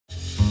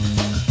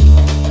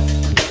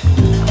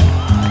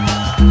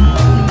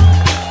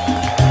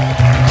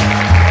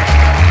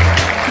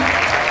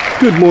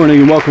Good morning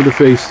and welcome to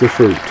Face the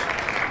Fruit.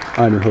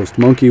 I'm your host,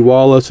 Monkey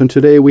Wallace, and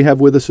today we have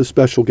with us a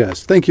special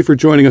guest. Thank you for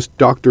joining us,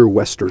 Dr.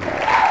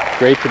 Westerdahl.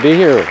 Great to be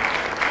here.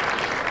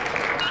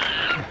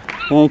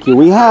 Thank you.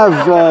 We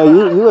have,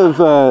 you have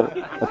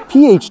a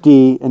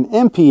PhD, an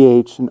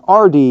MPH, an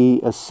RD,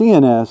 a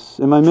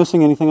CNS. Am I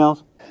missing anything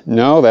else?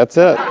 No, that's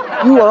it.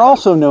 You are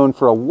also known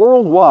for a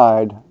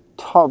worldwide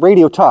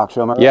radio talk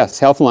show, am I right? Yes,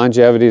 Health and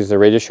Longevity is a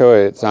radio show.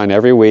 It's on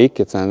every week.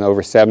 It's on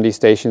over 70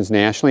 stations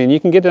nationally, and you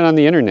can get it on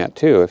the internet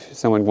too if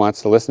someone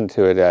wants to listen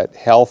to it at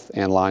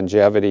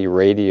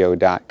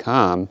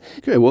healthandlongevityradio.com.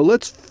 Okay, well,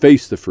 let's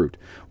face the fruit.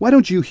 Why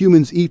don't you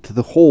humans eat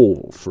the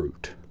whole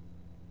fruit?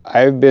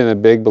 I've been a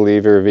big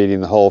believer of eating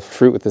the whole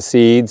fruit with the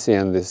seeds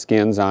and the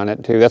skins on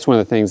it too. That's one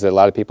of the things that a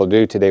lot of people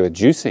do today with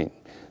juicing.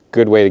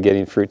 Good way to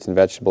getting fruits and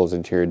vegetables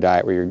into your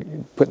diet where you're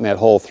putting that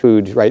whole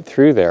food right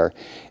through there.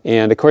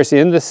 And of course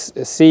in the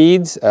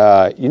seeds,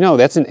 you know,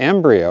 that's an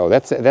embryo.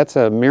 That's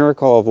a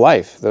miracle of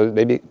life.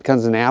 Maybe it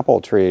becomes an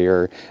apple tree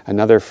or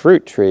another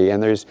fruit tree,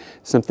 and there's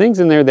some things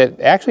in there that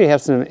actually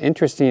have some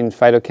interesting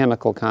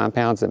phytochemical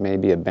compounds that may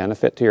be a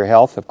benefit to your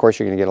health. Of course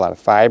you're going to get a lot of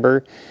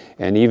fiber,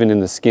 and even in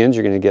the skins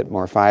you're going to get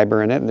more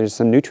fiber in it, and there's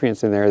some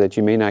nutrients in there that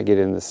you may not get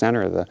in the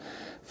center of the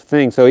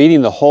thing. So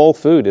eating the whole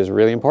food is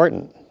really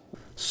important.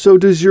 So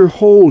does your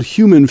whole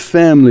human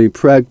family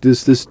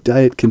practice this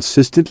diet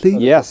consistently?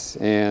 Yes,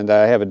 and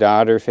I have a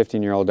daughter,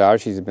 15-year-old daughter.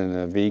 She's been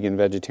a vegan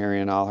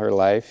vegetarian all her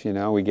life. You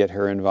know, we get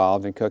her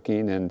involved in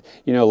cooking, and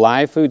you know,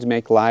 live foods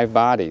make live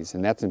bodies,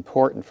 and that's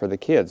important for the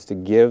kids to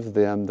give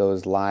them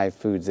those live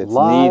foods. It's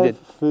live needed.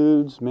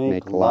 Foods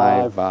make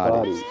live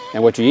bodies.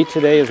 And what you eat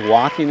today is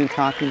walking and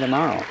talking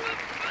tomorrow.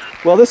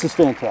 Well, this is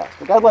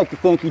fantastic. I'd like to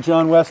thank you,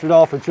 John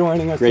Westerdahl, for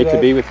joining us today. Great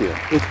to be with you.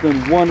 It's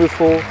been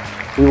wonderful.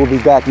 We will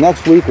be back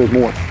next week with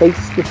more Face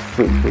the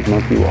Fruit with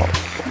Monkey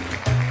Wallace.